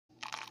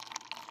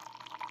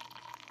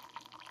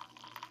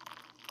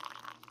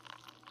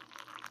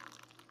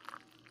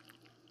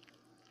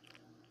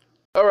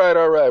All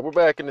right. We're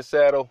back in the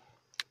saddle.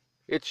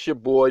 It's your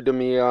boy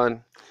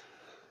Damian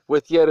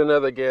with yet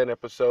another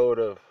episode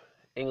of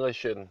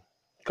English and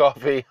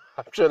Coffee.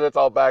 I'm sure that's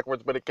all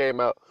backwards, but it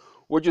came out.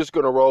 We're just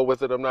gonna roll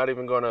with it. I'm not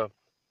even gonna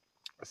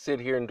sit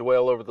here and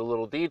dwell over the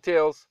little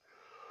details.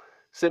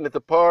 Sitting at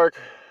the park,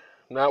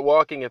 not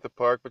walking at the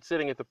park, but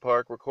sitting at the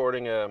park,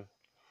 recording a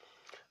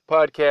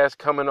podcast,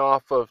 coming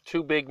off of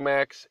 2 Big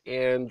Macs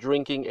and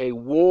drinking a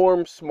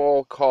warm,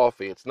 small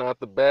coffee. It's not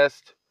the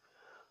best.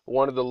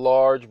 Wanted the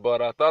large,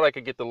 but I thought I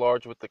could get the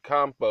large with the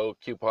combo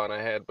coupon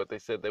I had, but they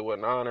said they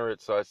wouldn't honor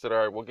it. So I said, all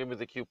right, we'll give me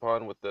the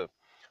coupon with the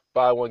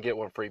buy one, get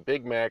one free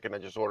Big Mac, and I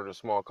just ordered a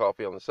small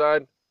coffee on the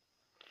side.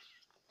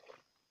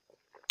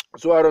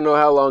 So I don't know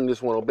how long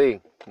this one will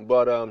be,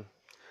 but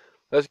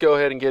let's go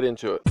ahead and get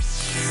into it.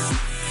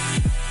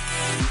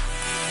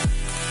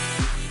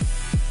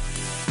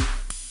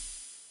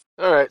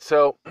 All right,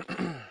 so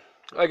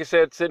like I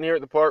said, sitting here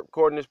at the park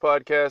recording this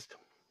podcast.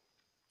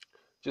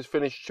 Just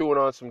finished chewing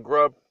on some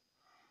grub.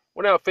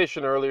 Went out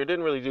fishing earlier.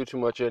 Didn't really do too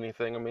much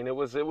anything. I mean, it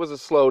was a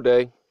slow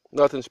day.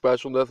 Nothing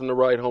special. Nothing to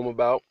write home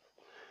about.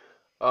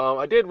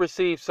 I did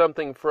receive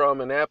something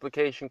from an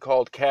application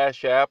called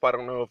Cash App. I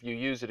don't know if you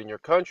use it in your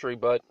country,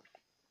 but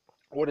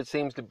what it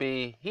seems to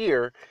be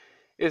here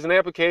is an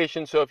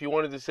application. So if you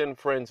wanted to send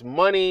friends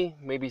money,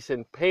 maybe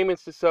send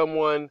payments to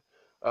someone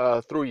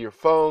through your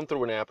phone,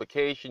 through an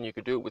application, you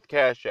could do it with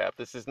Cash App.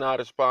 This is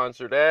not a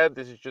sponsored ad.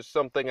 This is just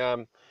something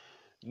I'm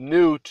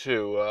new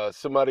to.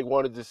 Somebody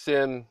wanted to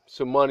send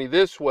some money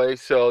this way,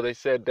 so they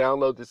said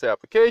download this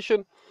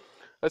application.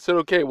 I said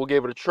okay, we'll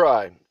give it a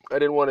try. I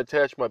didn't want to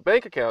attach my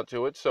bank account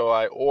to it, so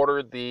I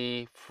ordered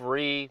the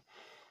free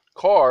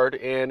card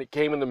and it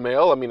came in the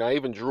mail. I mean, I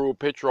even drew a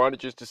picture on it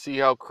just to see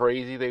how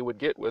crazy they would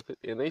get with it,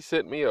 and they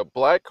sent me a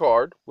black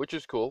card, which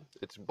is cool.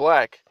 It's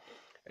black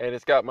and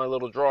it's got my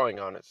little drawing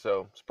on it,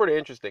 so it's pretty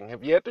interesting.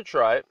 Have yet to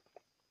try it,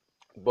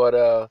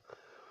 but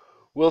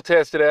we'll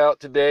test it out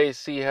today,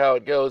 see how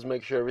it goes,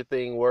 make sure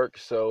everything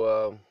works.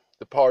 So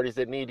the parties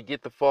that need to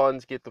get the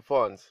funds, get the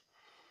funds.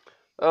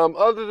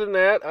 Other than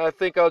that, I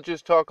think I'll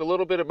just talk a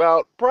little bit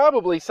about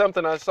probably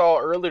something I saw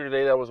earlier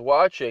today that I was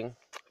watching.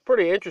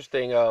 Pretty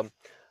interesting.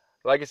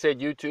 Like I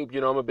said, YouTube,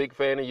 I'm a big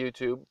fan of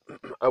YouTube.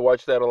 I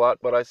watch that a lot,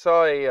 but I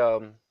saw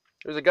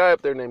there's a guy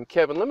up there named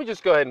Kevin. Let me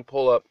just go ahead and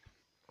pull up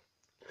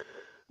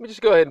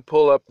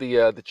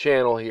the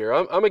channel here.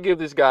 I'm going to give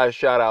this guy a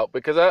shout out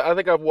because I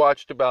think I've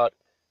watched about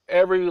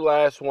every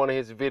last one of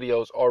his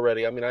videos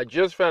already. I mean, I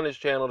just found his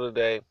channel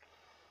today,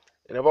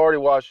 and I've already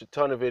watched a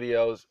ton of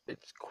videos.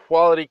 It's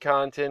quality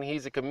content.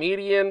 He's a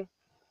comedian.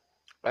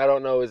 I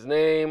don't know his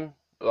name,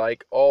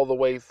 like, all the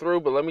way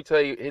through, but let me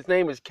tell you, his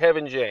name is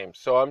Kevin James.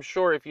 So I'm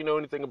sure if you know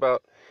anything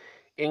about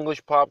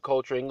English pop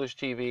culture, English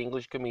TV,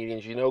 English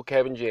comedians, you know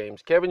Kevin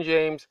James. Kevin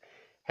James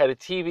had a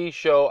TV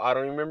show. I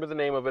don't remember the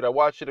name of it. I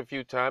watched it a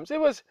few times. It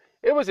was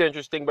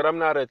interesting, but I'm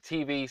not a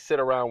TV sit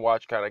around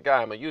watch kind of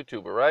guy. I'm a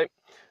YouTuber, right?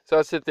 So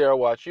I sit there and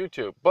watch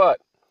YouTube. But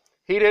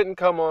he didn't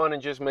come on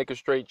and just make a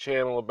straight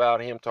channel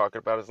about him talking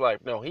about his life.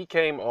 No, he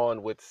came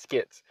on with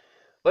skits.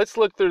 Let's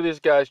look through this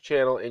guy's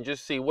channel and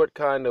just see what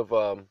kind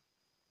of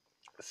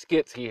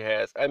skits he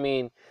has. I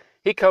mean,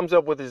 he comes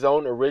up with his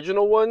own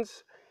original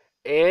ones,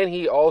 and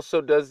he also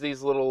does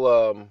these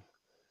little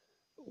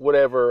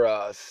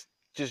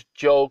just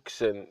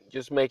jokes and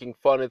just making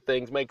fun of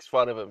things, makes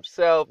fun of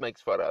himself,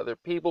 makes fun of other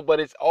people, but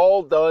it's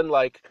all done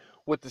like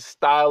with the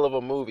style of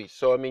a movie.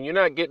 So I mean, you're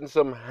not getting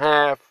some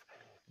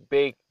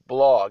half-baked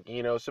blog,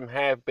 some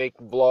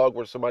half-baked vlog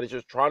where somebody's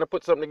just trying to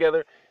put something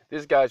together.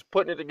 This guy's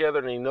putting it together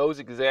and he knows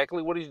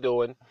exactly what he's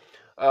doing.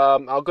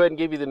 I'll go ahead and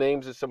give you the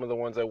names of some of the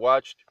ones I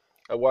watched.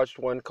 I watched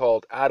one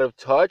called Out of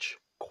Touch,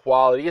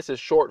 quality. It's a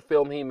short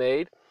film he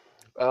made.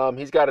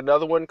 He's got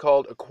another one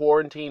called A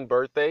Quarantine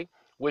Birthday,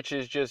 which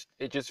is just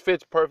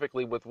fits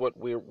perfectly with what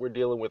we're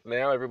dealing with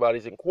now.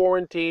 Everybody's in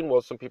quarantine.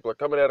 Well, some people are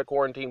coming out of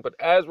quarantine, but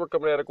as we're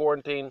coming out of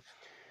quarantine,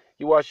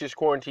 you watch this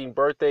Quarantine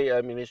Birthday.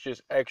 I mean, it's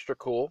just extra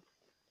cool.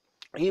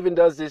 He even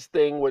does this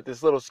thing with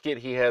this little skit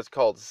he has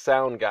called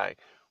Sound Guy,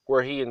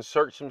 where he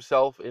inserts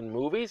himself in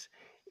movies,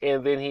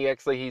 and then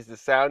he's the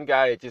sound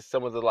guy at just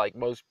some of the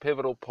most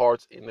pivotal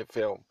parts in the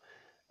film.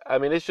 I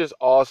mean, it's just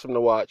awesome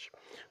to watch.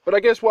 But I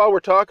guess while we're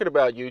talking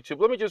about YouTube,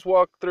 let me just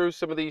walk through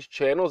some of these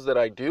channels that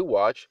I do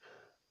watch.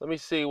 Let me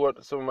see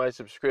what some of my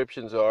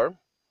subscriptions are.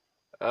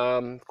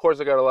 Of course,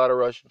 I got a lot of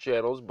Russian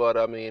channels, but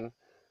I mean,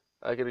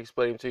 I can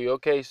explain them to you.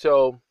 Okay,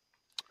 so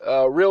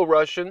Real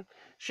Russian,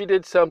 she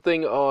did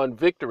something on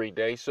Victory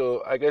Day.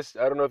 So I guess,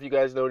 I don't know if you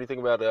guys know anything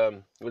about,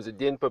 was it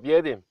Din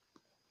Pobyedy?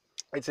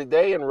 It's a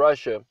day in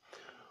Russia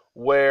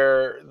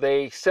where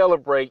they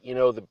celebrate,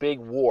 the big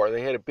war.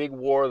 They had a big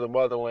war of the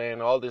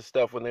motherland, all this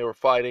stuff when they were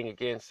fighting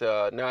against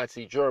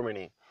Nazi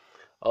Germany.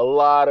 A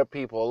lot of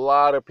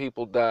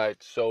people died.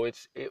 So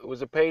it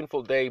was a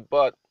painful day,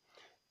 but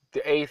the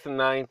 8th and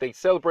 9th, they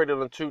celebrated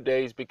on 2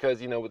 days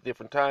because, with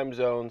different time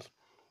zones,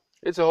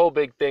 it's a whole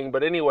big thing.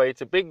 But anyway,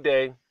 it's a big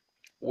day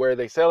where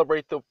they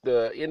celebrate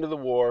the end of the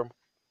war,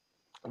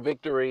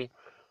 victory.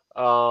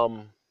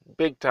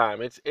 big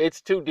time.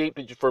 It's too deep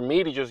for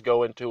me to just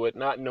go into it,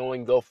 not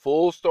knowing the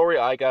full story.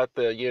 I got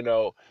the,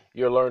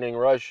 you're learning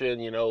Russian,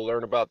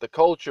 learn about the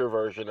culture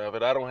version of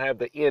it. I don't have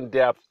the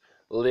in-depth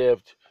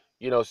lived,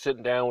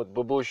 sitting down with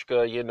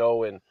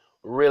babushka, and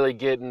really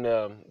getting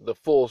the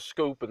full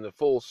scoop and the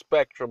full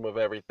spectrum of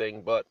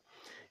everything. But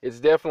it's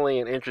definitely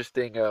an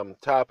interesting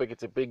topic.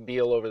 It's a big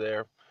deal over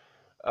there.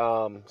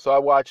 So I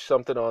watched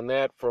something on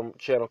that from a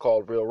channel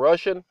called Real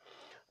Russian.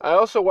 I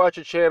also watch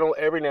a channel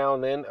every now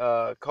and then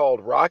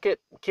called Rocket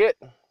Kit.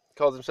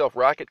 Calls himself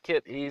Rocket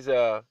Kit. He's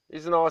an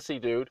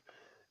Aussie dude,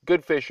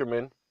 good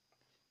fisherman.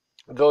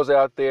 Goes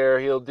out there.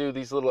 He'll do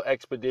these little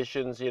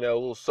expeditions,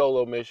 little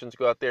solo missions.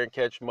 Go out there and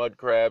catch mud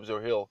crabs,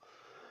 or he'll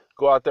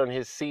go out there in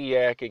his sea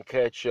yak and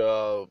catch,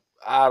 I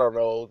don't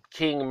know,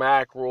 king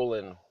mackerel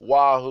and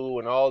wahoo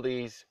and all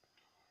these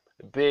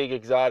big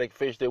exotic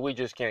fish that we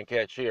just can't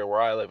catch here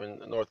where I live in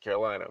North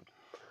Carolina.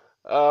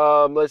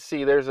 Let's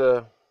see.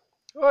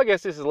 Well, I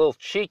guess this is a little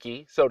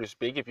cheeky, so to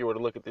speak, if you were to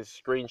look at this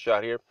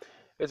screenshot here.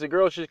 It's a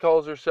girl, she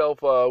calls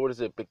herself,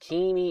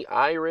 Bikini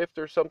Eye Rift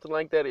or something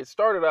like that. It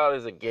started out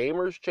as a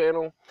gamer's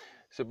channel.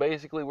 So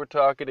basically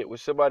it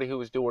was somebody who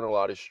was doing a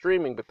lot of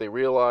streaming, but they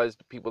realized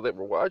the people that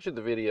were watching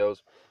the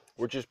videos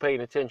were just paying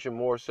attention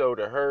more so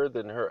to her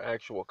than her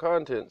actual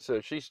content.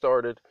 So she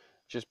started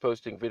just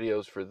posting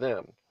videos for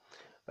them.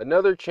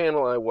 Another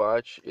channel I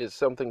watch is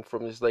something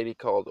from this lady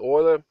called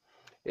Orla.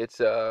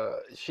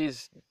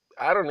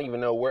 I don't even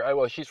know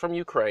well, she's from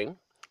Ukraine.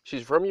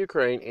 She's from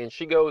Ukraine, and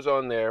she goes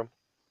on there.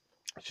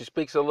 She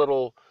speaks a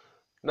little,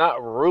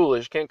 not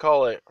Rulish, can't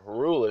call it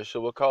Rulish,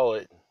 so we'll call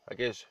it, I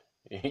guess,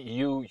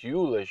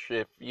 Yulish,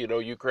 if,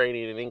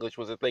 Ukrainian and English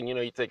was a thing.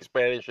 You take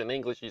Spanish and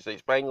English, you say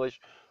Spanglish,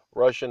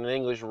 Russian and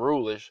English,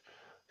 Rulish.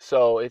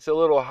 So it's a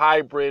little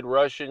hybrid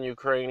Russian,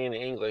 Ukrainian,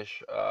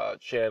 English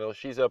channel.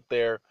 She's up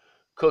there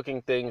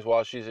cooking things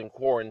while she's in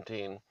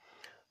quarantine.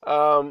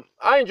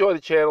 I enjoy the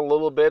channel a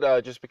little bit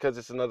just because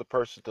it's another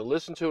person to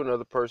listen to,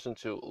 another person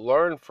to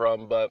learn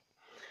from, but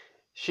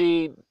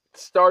she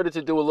started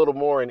to do a little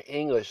more in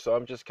English, so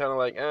I'm just kind of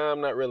like,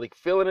 I'm not really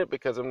feeling it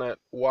because I'm not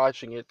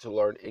watching it to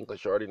learn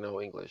English. I already know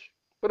English,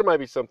 but it might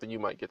be something you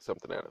might get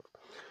something out of.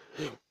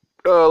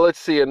 Let's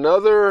see,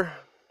 another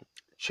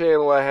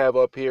channel I have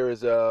up here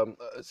is a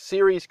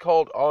series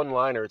called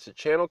Onliner. It's a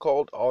channel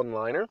called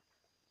Onliner,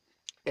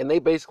 and they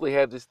basically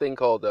have this thing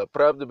called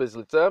Pravda bez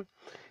lica,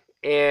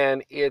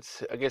 and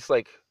it's, I guess,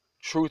 like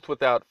truth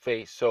without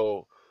face.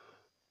 So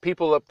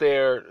people up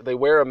there, they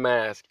wear a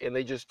mask and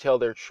they just tell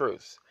their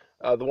truths.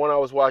 The one I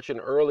was watching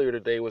earlier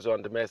today was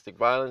on domestic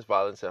violence,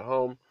 violence at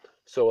home.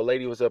 So a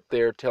lady was up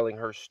there telling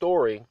her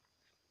story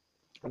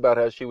about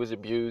how she was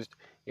abused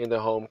in the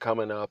home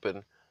coming up,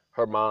 and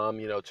her mom,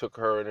 took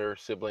her and her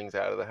siblings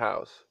out of the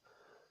house.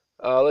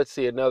 Let's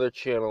see, another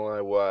channel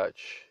I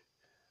watch.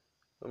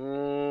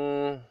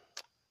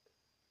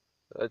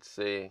 Let's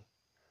see.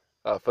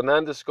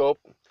 Fernandoscope.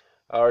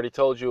 I already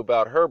told you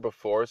about her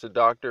before. It's a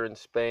doctor in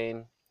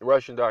Spain, a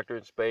Russian doctor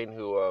in Spain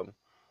who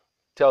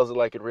tells it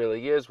like it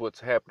really is,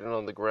 what's happening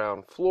on the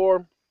ground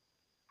floor.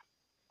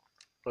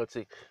 Let's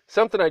see.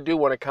 Something I do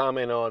want to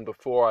comment on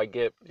before I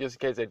get, just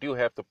in case I do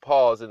have to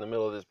pause in the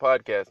middle of this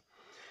podcast.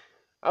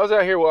 I was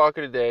out here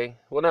walking today.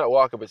 Well, not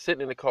walking, but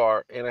sitting in the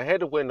car, and I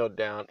had the window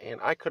down, and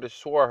I could have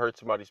swore I heard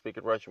somebody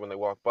speaking Russian when they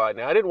walked by.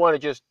 Now, I didn't want to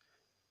just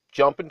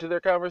jump into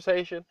their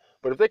conversation,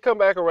 but if they come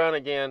back around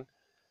again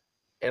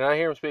and I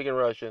hear them speaking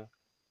Russian,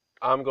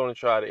 I'm going to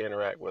try to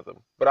interact with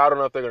them. But I don't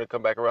know if they're going to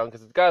come back around,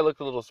 because the guy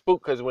looked a little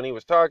spooked, because when he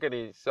was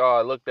talking,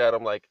 I looked at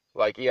him like,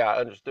 yeah, I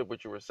understood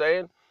what you were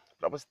saying.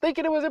 But I was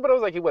thinking it was it, but I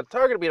was like, he wasn't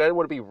talking to me, and I didn't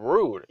want to be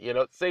rude. At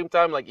the same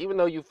time, like, even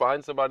though you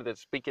find somebody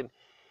that's speaking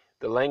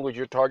the language,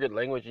 your target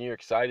language, and you're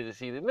excited to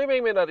see them,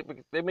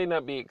 they may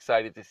not be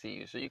excited to see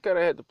you. So you kind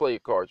of had to play your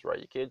cards right.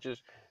 You can't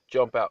just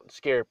jump out and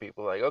scare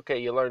people. Like, okay,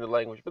 you learn the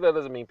language, but that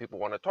doesn't mean people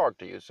want to talk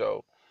to you.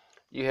 So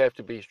you have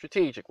to be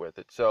strategic with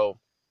it. So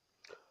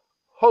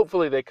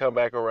hopefully they come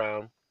back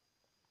around,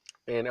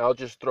 and I'll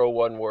just throw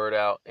one word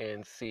out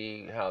and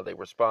see how they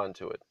respond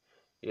to it.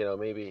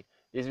 Maybe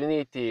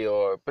 "Izvinite"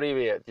 or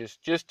 "Привет,"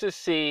 just to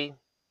see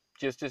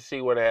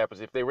what happens.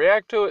 If they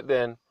react to it,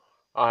 then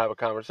I'll have a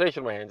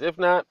conversation in my hands. If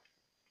not,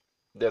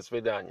 до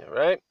свидания,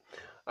 right?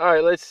 All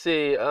right, let's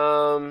see.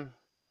 Another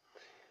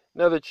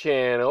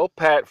channel,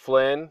 Pat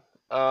Flynn.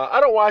 I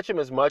don't watch him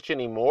as much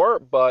anymore,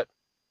 but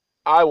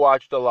I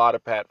watched a lot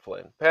of Pat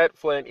Flynn. Pat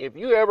Flynn, if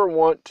you ever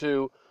want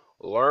to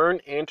learn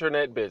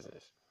internet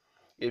business,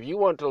 if you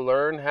want to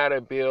learn how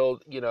to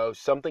build,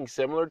 something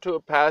similar to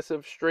a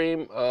passive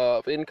stream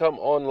of income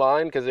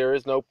online, because there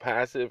is no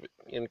passive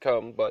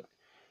income, but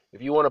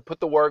if you want to put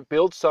the work,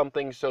 build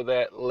something so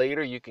that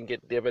later you can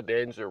get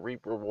dividends or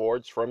reap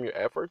rewards from your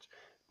efforts,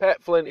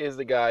 Pat Flynn is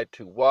the guy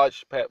to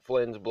watch. Pat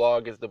Flynn's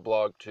blog is the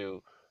blog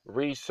to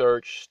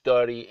research,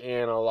 study,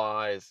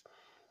 analyze.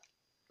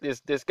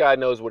 This guy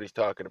knows what he's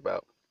talking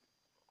about.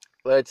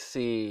 Let's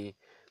see.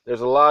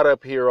 There's a lot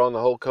up here on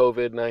the whole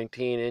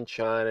COVID-19 in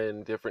China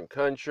and different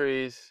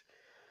countries.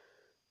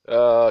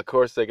 Of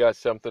course, they got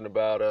something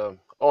about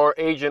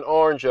Agent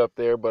Orange up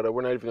there, but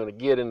we're not even going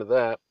to get into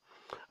that.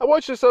 I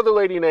watched this other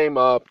lady named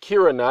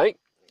Kira Knight.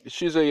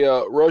 She's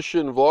a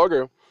Russian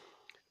vlogger,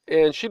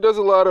 and she does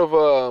a lot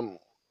of,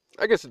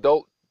 I guess,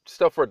 adult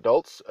stuff for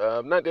adults.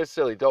 Not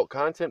necessarily adult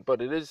content,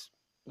 but it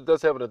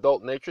does have an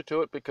adult nature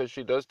to it because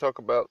she does talk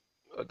about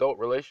adult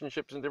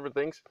relationships and different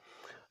things.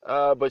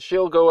 But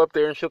she'll go up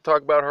there and she'll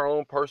talk about her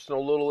own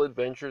personal little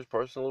adventures,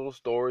 personal little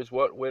stories,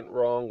 what went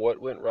wrong,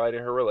 what went right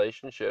in her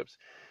relationships.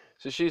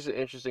 So she's an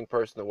interesting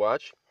person to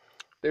watch.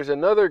 There's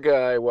another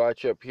guy I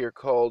watch up here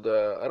called,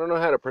 I don't know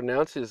how to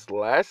pronounce his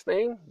last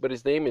name, but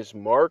his name is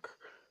Mark,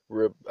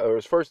 or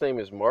his first name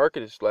is Mark,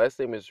 and his last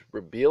name is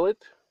Rebelit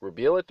or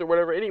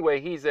whatever.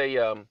 Anyway, he's a,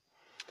 I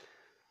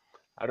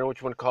don't know what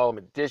you want to call him,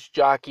 a disc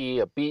jockey,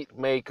 a beat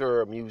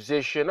maker, a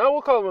musician. I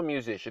will call him a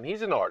musician.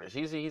 He's an artist.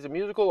 He's a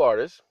musical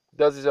artist,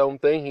 does his own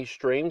thing. He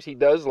streams, he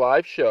does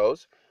live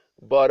shows,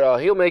 but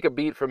he'll make a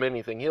beat from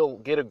anything. He'll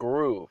get a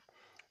groove,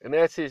 and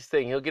that's his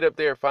thing. He'll get up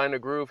there, find a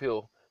groove,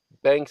 he'll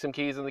bang some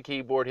keys on the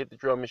keyboard, hit the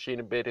drum machine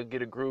a bit, he'll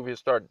get a groove, he'll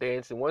start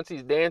dancing. Once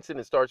he's dancing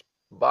and starts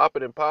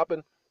bopping and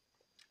popping,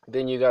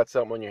 then you got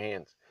something on your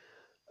hands.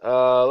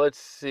 Let's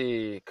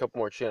see, a couple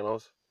more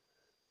channels.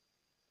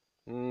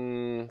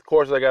 Of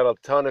course, I got a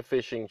ton of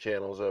fishing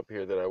channels up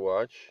here that I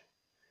watch.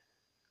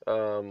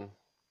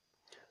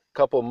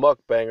 Couple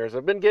mukbangers.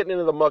 I've been getting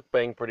into the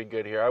mukbang pretty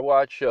good here. I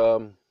watch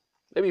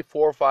maybe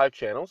 4 or 5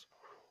 channels.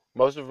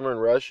 Most of them are in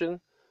Russian,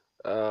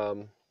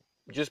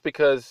 just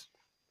because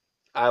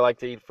I like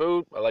to eat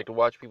food. I like to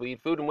watch people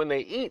eat food, and when they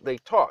eat, they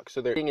talk. So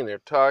they're eating and they're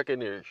talking,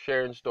 they're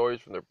sharing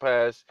stories from their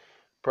past,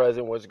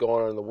 present, what's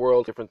going on in the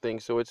world, different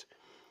things. So it's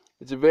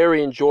a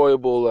very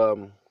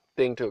enjoyable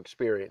thing to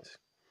experience.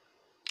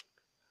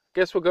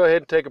 Guess we'll go ahead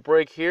and take a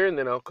break here, and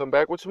then I'll come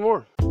back with some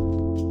more.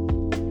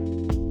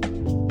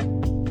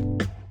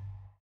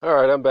 All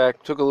right, I'm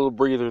back. Took a little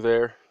breather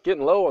there.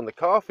 Getting low on the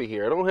coffee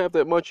here. I don't have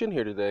that much in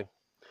here today.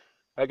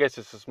 I guess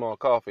it's a small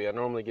coffee. I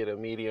normally get a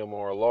medium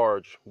or a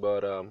large,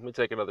 but let me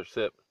take another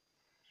sip.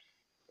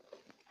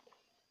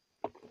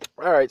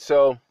 All right,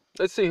 so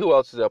let's see who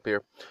else is up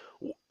here.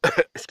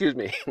 Excuse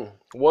me.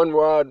 One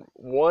Rod,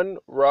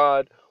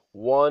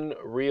 One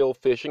Reel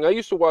Fishing. I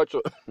used to watch.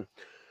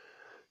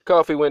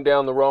 Coffee went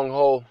down the wrong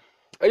hole.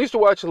 I used to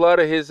watch a lot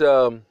of his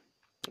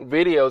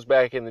videos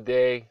back in the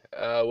day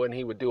when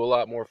he would do a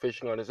lot more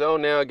fishing on his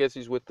own. Now I guess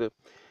he's with the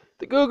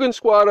Googan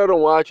Squad. I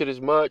don't watch it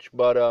as much,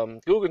 but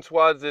Googan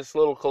Squad's this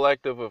little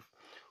collective of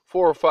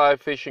 4 or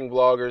 5 fishing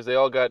vloggers. They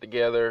all got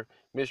together,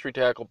 Mystery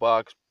Tackle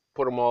Box,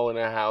 put them all in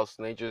a house,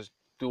 and they just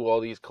do all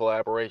these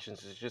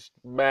collaborations. It's just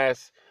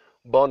mass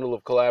bundle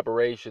of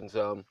collaborations.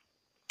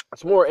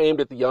 It's more aimed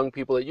at the young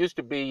people. It used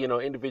to be, you know,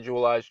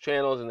 individualized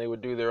channels, and they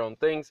would do their own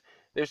things.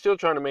 They're still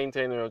trying to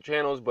maintain their own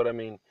channels, but I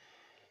mean,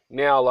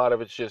 now a lot of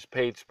it's just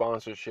paid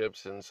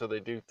sponsorships, and so they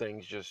do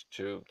things just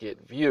to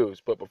get views.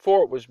 But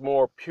before it was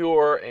more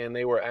pure, and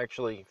they were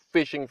actually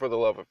fishing for the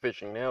love of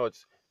fishing. Now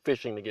it's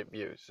fishing to get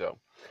views. So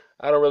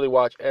I don't really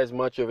watch as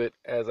much of it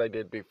as I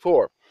did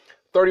before.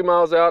 30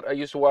 Miles Out, I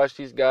used to watch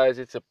these guys.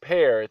 It's a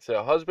pair. It's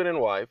a husband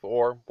and wife,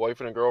 or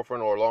boyfriend and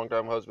girlfriend, or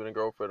longtime husband and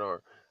girlfriend,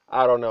 or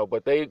I don't know.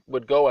 But they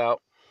would go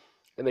out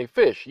and they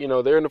fish. You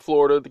know, they're in the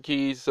Florida, the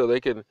Keys, so they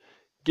can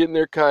get in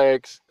their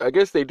kayaks. I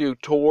guess they do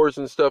tours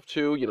and stuff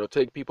too, you know,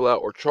 take people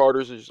out, or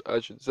charters, I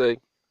should say.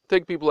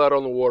 Take people out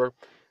on the water.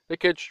 They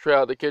catch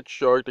trout, they catch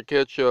shark, they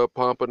catch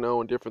pompano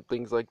and different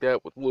things like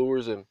that with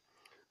lures. And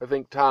I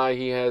think Ty,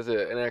 he has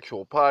an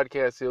actual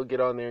podcast. He'll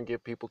get on there and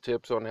give people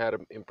tips on how to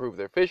improve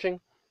their fishing.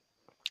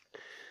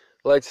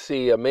 Let's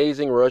see,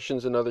 Amazing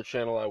Russians, another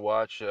channel I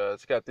watch.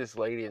 It's got this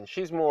lady, and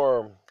she's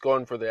more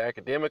going for the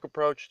academic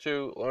approach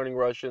to learning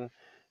Russian.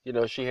 You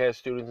know, she has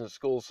students in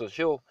school, so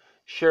she'll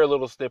share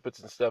little snippets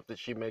and stuff that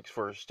she makes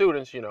for her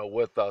students, you know,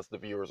 with us, the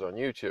viewers on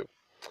YouTube.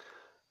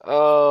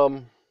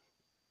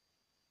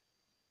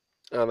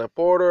 Anna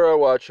Porter, I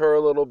watch her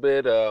a little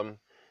bit.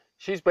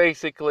 She's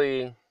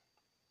basically,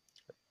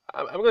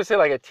 I'm going to say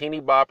like a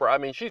teeny bopper. I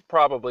mean, she's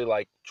probably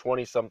like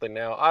 20-something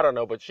now. I don't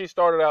know, but she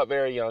started out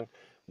very young,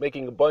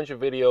 making a bunch of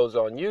videos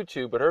on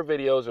YouTube, but her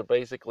videos are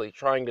basically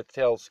trying to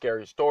tell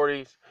scary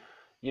stories,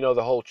 you know,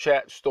 the whole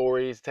chat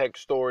stories,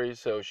 text stories.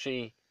 So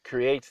she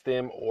creates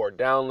them or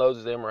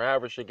downloads them or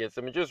however she gets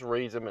them and just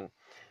reads them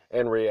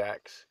and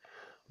reacts.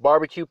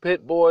 Barbecue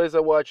Pit Boys, I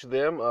watch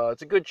them.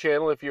 It's a good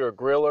channel if you're a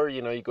griller.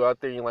 You know, you go out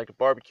there and you like to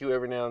barbecue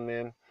every now and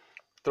then,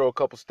 throw a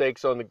couple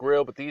steaks on the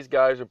grill, but these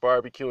guys are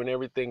barbecuing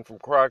everything from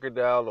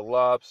crocodile to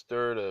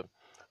lobster to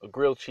a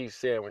grilled cheese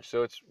sandwich.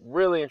 So it's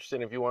really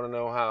interesting if you want to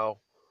know how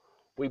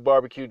we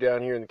barbecue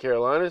down here in the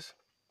Carolinas.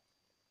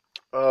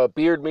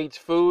 Beard Meats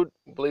Food,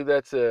 I believe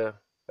that's a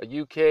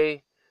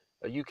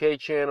UK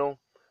channel.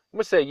 I'm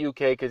gonna say UK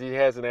because he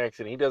has an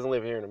accent. He doesn't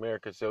live here in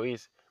America, so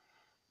he's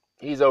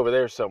over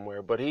there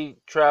somewhere. But he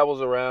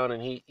travels around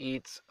and he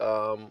eats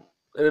an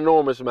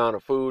enormous amount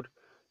of food,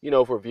 you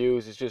know, for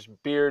views. It's just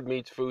Beard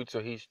Meats Food, so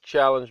he's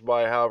challenged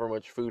by however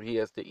much food he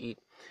has to eat.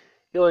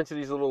 He'll enter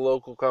these little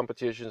local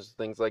competitions,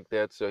 things like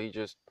that. So he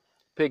just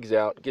pigs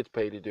out, gets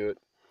paid to do it.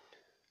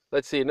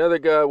 Let's see, another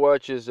guy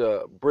watches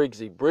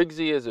Briggsy.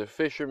 Briggsy is a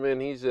fisherman.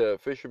 He's a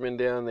fisherman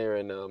down there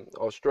in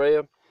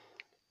Australia.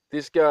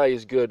 This guy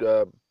is good.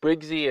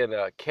 Briggsy and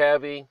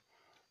Cavi.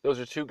 Those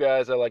are two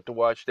guys I like to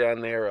watch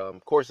down there.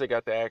 Of course, they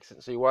got the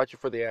accent, so you watch it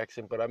for the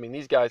accent. But I mean,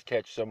 these guys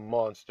catch some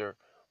monster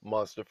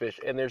fish,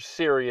 and they're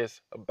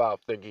serious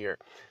about their gear.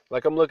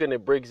 Like I'm looking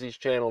at Briggsy's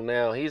channel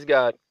now. He's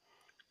got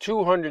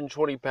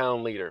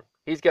 220-pound leader.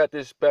 He's got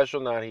this special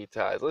knot he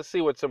ties. Let's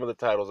see what some of the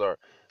titles are.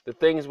 The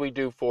things we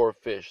do for a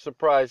fish.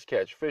 Surprise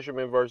catch.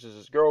 Fisherman versus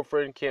his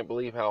girlfriend. Can't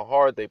believe how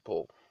hard they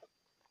pull.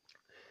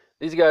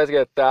 These guys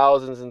got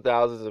thousands and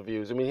thousands of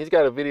views. I mean, he's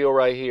got a video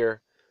right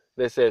here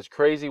that says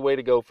crazy way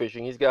to go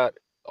fishing. He's got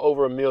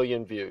over 1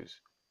 million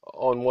views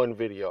on one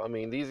video. I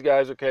mean, these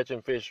guys are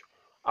catching fish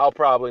I'll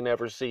probably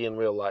never see in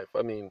real life.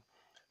 I mean,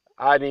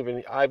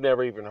 I've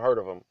never even heard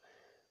of them.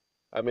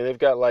 I mean, they've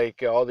got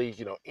like all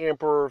these,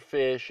 emperor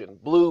fish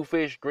and blue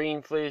fish,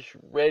 green fish,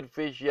 red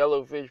fish,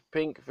 yellow fish,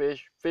 pink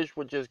fish, fish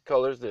with just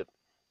colors that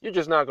you're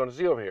just not going to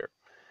see over here.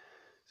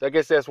 So I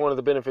guess that's one of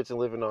the benefits of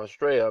living in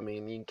Australia. I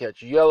mean, you can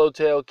catch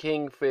yellowtail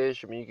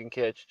kingfish. I mean, you can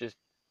catch just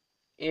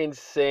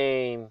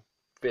insane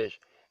fish.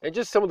 And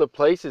just some of the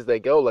places they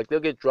go, like they'll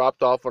get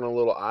dropped off on a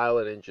little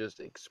island and just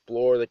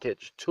explore. They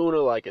catch tuna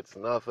like it's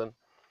nothing.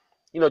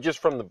 Just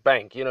from the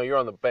bank. You're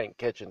on the bank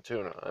catching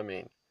tuna. I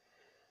mean,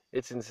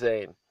 it's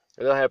insane.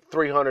 And they'll have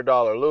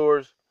 $300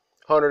 lures,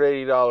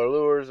 $180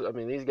 lures. I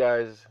mean, these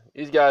guys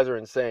are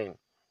insane.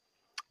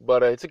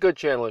 But it's a good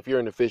channel if you're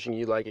into fishing.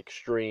 You like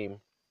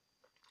extreme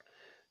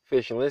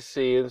fishing. Let's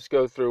see. Let's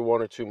go through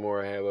one or two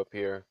more I have up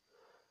here.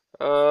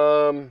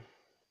 DJ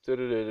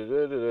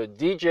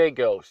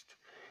Ghost.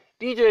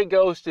 DJ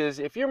Ghost is,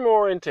 if you're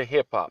more into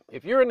hip-hop,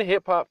 if you're into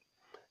hip-hop,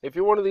 if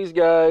you're one of these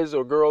guys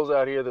or girls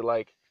out here that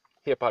like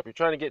hip-hop, you're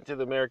trying to get into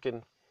the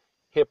American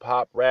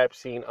hip-hop rap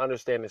scene,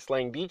 understand the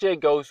slang, DJ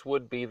Ghost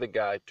would be the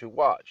guy to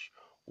watch.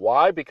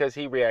 Why? Because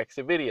he reacts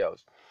to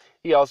videos.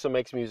 He also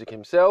makes music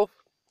himself.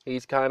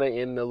 He's kind of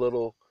in the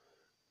little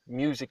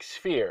music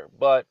sphere.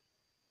 But,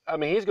 I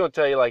mean, he's going to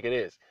tell you like it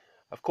is.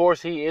 Of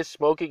course, he is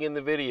smoking in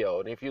the video.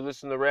 And if you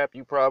listen to rap,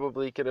 you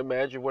probably can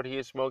imagine what he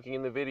is smoking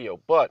in the video.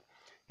 But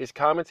his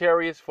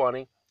commentary is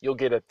funny. You'll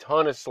get a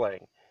ton of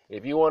slang.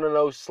 If you want to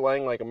know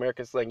slang, like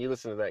American slang, you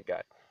listen to that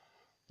guy.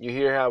 You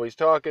hear how he's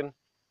talking.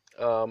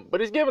 But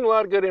he's giving a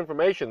lot of good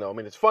information, though. I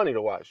mean, it's funny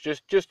to watch,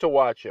 just to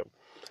watch him.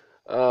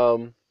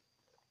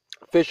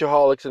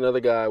 Fishaholic's another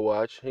guy I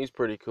watch. He's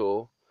pretty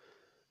cool.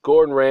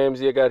 Gordon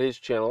Ramsay, I got his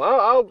channel.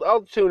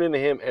 I'll tune into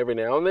him every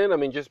now and then. I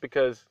mean, just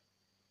because,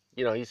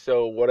 he's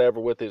so whatever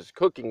with his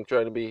cooking,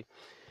 trying to be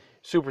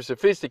super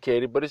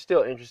sophisticated, but it's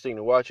still interesting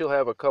to watch. He'll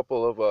have a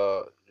couple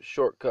of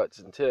shortcuts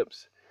and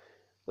tips.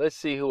 Let's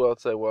see who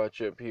else I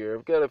watch up here.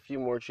 I've got a few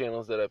more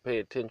channels that I pay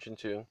attention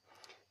to.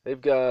 They've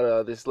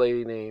got this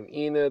lady named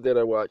Ina that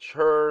I watch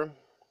her.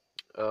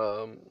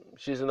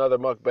 She's another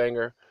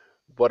mukbanger.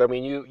 But, I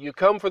mean, you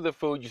come for the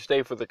food, you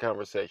stay for the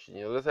conversation.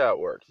 That's how it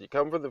works. You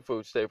come for the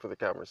food, stay for the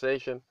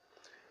conversation.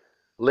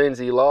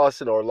 Lindsay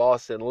Lawson, or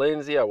Lawson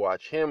Lindsay, I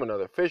watch him,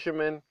 another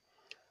fisherman.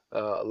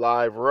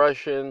 Live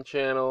Russian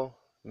channel,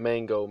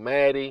 Mango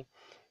Maddie.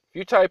 If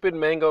you type in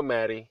Mango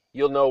Maddie,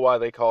 you'll know why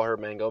they call her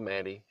Mango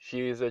Maddie.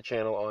 She is a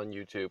channel on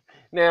YouTube.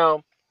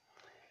 Now,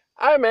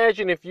 I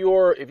imagine if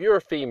you're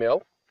a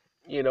female,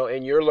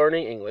 and you're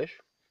learning English,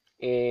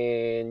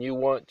 and you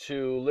want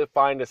to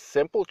find a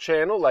simple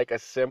channel, like a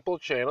simple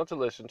channel to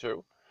listen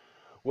to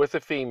with a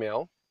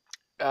female,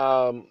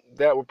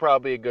 that would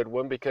probably be a good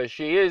one, because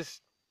she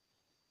is,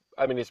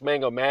 I mean, it's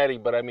Mango Maddie,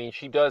 but I mean,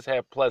 she does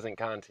have pleasant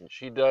content.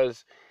 She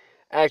does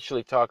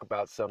actually talk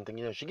about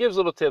something. She gives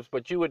little tips,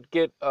 but you would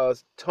get a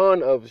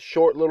ton of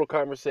short little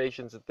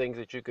conversations and things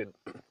that you could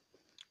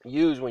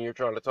use when you're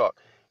trying to talk.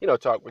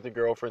 Talk with your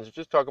girlfriends,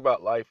 just talk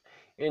about life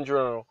in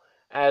general,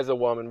 as a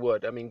woman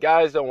would. I mean,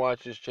 guys don't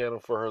watch this channel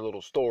for her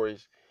little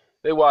stories.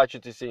 They watch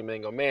it to see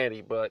Mango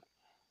Maddie, but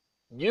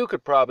you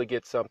could probably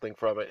get something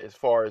from it as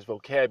far as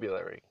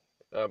vocabulary,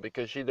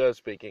 because she does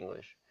speak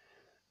English.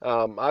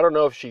 I don't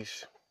know if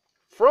she's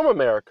from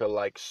America,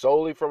 like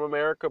solely from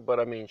America, but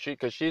I mean,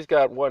 because she's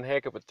got one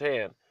heck of a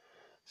tan.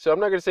 So I'm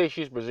not going to say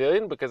she's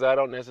Brazilian, because I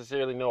don't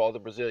necessarily know all the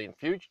Brazilian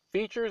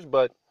features,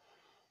 but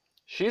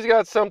she's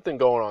got something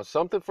going on,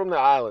 something from the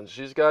islands.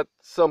 She's got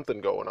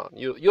something going on.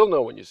 You'll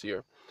know when you see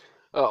her.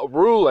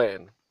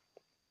 Ruland,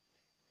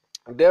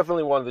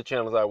 definitely one of the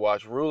channels I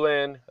watch.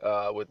 Ruland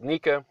with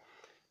Nika,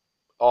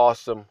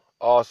 awesome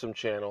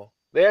channel.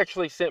 They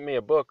actually sent me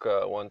a book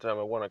one time.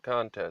 I won a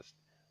contest.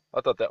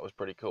 I thought that was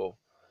pretty cool.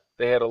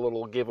 They had a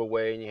little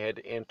giveaway, and you had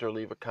to enter,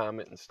 leave a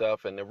comment and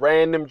stuff, and the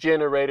random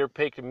generator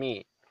picked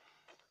me.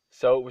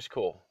 So it was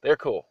cool. They're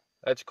cool.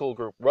 That's a cool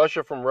group.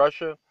 Russian from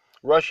Russia,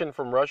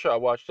 I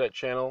watched that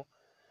channel.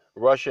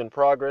 Russian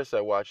Progress,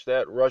 I watched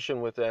that.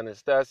 Russian with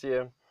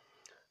Anastasia,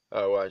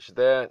 I watched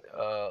that.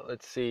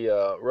 Let's see,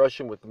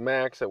 Russian with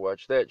Max, I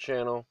watched that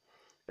channel.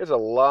 There's a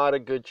lot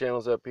of good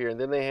channels up here. And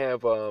then they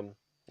have,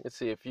 let's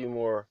see, a few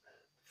more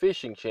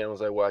fishing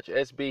channels I watch.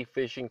 SB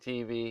Fishing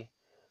TV,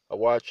 I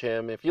watch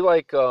him. If you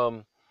like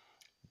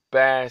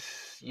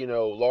bass,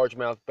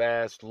 largemouth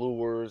bass,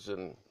 lures,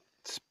 and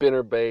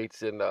spinner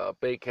baits, and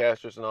bait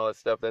casters and all that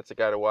stuff, that's a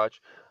guy to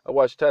watch. I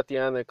watch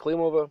Tatiana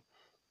Klimova.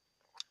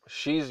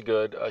 She's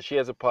good. She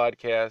has a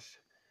podcast.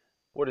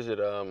 What is it?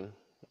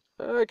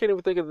 I can't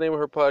even think of the name of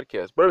her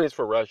podcast. But I mean, it's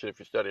for Russian. If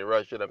you're studying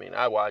Russian, I mean,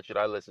 I watch it.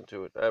 I listen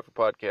to it. I have a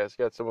podcast.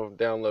 Got some of them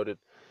downloaded.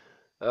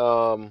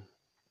 Um,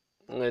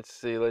 let's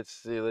see. Let's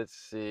see. Let's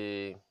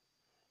see.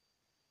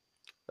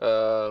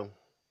 Uh,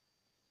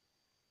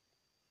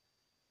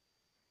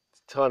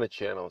 ton of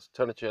channels.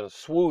 Ton of channels.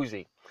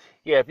 Swoozy.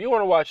 Yeah, if you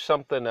want to watch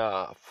something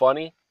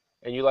funny,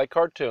 and you like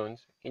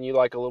cartoons, and you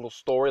like a little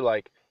story,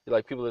 like you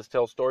like people that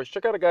tell stories,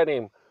 check out a guy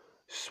named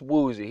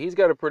Swoozy. He's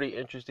got a pretty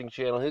interesting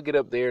channel. He'll get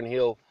up there and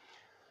he'll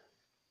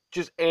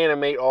just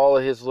animate all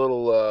of his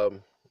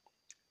little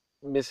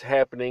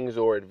mishappenings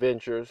or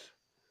adventures.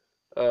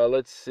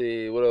 Let's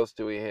see, what else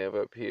do we have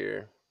up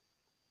here?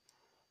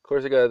 Of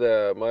course, I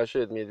got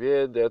Masha and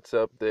Medved. That's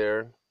up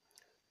there.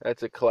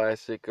 That's a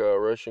classic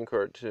Russian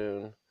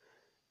cartoon.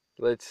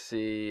 Let's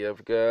see,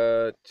 I've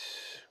got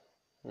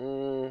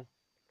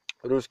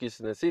Русский с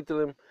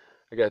носителем.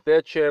 I got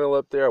that channel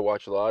up there. I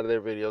watch a lot of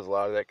their videos, a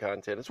lot of that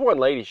content. It's one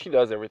lady. She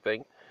does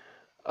everything.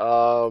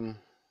 I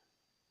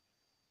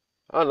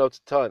don't know. It's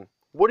a ton.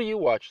 What do you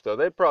watch, though?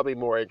 They're probably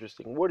more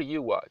interesting. What do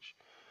you watch?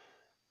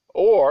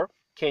 Or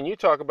can you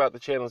talk about the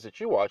channels that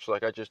you watch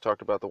like I just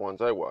talked about the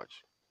ones I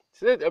watch?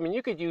 So that, I mean,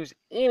 you could use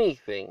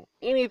anything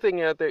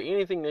out there,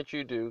 anything that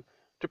you do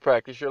to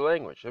practice your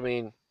language. I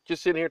mean,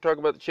 just sitting here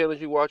talking about the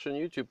channels you watch on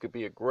YouTube could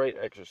be a great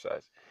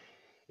exercise.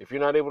 If you're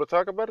not able to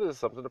talk about it, it's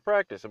something to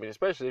practice. I mean,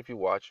 especially if you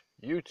watch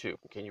YouTube.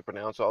 Can you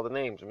pronounce all the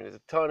names? I mean, there's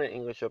a ton of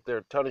English up there,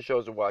 a ton of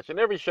shows to watch, and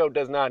every show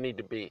does not need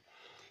to be,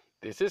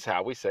 this is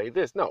how we say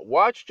this. No,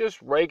 watch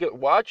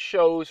watch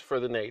shows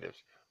for the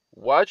natives.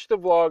 Watch the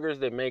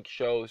vloggers that make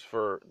shows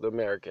for the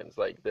Americans,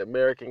 like the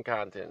American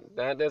content.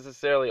 Not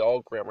necessarily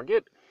all grammar.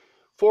 Get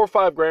 4 or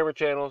 5 grammar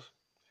channels.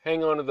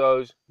 Hang on to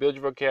those. Build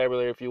your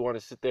vocabulary if you want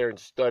to sit there and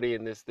study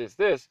and this.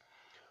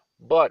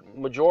 But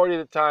majority of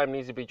the time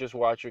needs to be just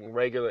watching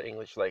regular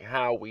English, like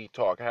how we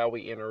talk, how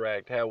we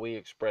interact, how we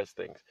express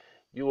things.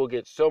 You will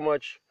get so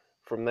much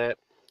from that.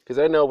 Because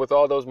I know with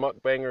all those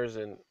mukbangers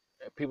and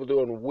people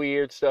doing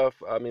weird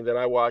stuff, I mean, that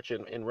I watch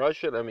in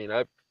Russian, I mean,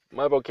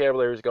 my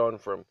vocabulary has gone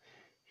from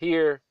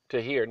here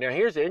to here. Now,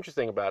 here's the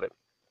interesting about it.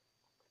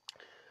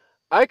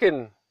 I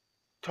can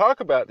talk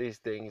about these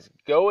things,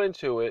 go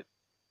into it,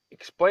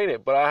 explain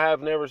it, but I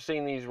have never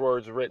seen these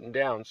words written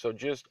down. So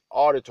just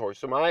auditory.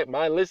 So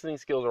my listening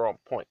skills are on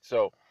point.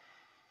 So,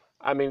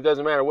 I mean, it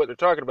doesn't matter what they're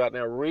talking about.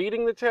 Now,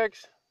 reading the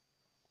text,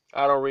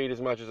 I don't read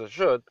as much as I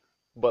should,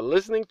 but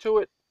listening to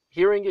it,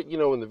 hearing it,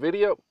 in the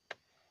video,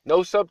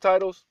 no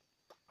subtitles,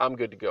 I'm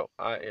good to go.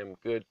 I am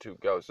good to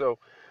go. So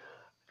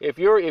if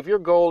your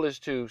goal is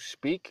to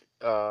speak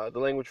the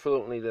language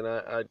fluently, then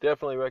I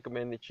definitely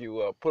recommend that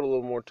you put a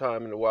little more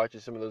time into watching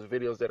some of those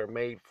videos that are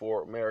made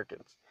for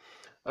Americans.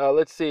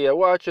 Let's see. I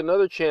watch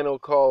another channel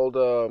called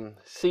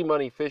Sea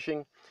Money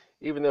Fishing.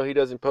 Even though he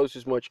doesn't post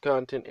as much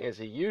content as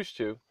he used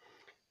to,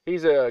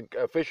 he's a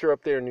fisher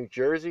up there in New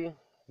Jersey.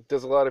 He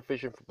does a lot of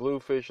fishing for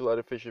bluefish, a lot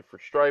of fishing for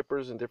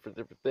stripers, and different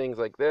things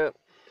like that.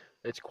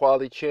 It's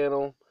quality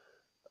channel.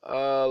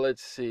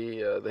 Let's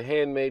see, the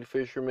Handmade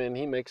Fisherman.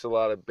 He makes a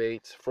lot of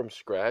baits from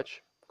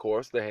scratch. Of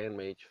course, the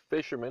Handmade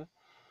Fisherman.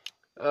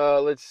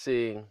 Let's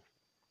see.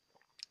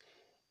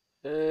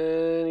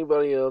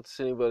 Anybody else?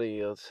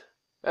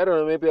 I don't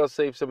know. Maybe I'll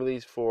save some of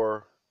these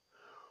for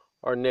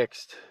our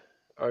next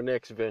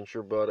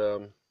venture.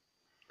 But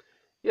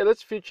yeah,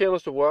 that's a few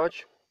channels to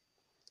watch.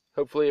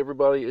 Hopefully,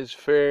 everybody is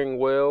faring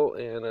well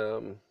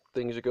and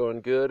things are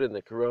going good, and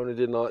the corona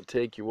did not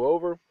take you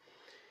over.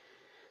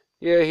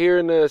 Yeah, here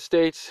in the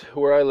States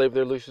where I live,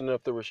 they're loosening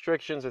up the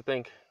restrictions. I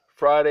think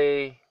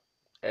Friday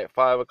at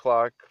 5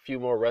 o'clock, a few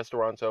more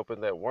restaurants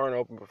open that weren't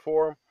open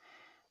before.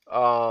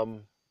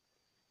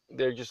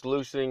 They're just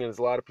loosening, and there's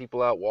a lot of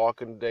people out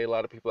walking today, a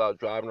lot of people out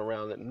driving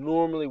around that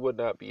normally would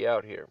not be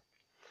out here.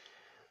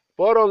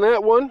 But on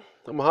that one,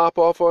 I'm going to hop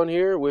off on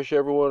here. Wish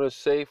everyone a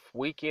safe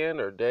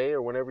weekend or day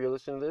or whenever you're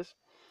listening to this,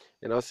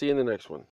 and I'll see you in the next one.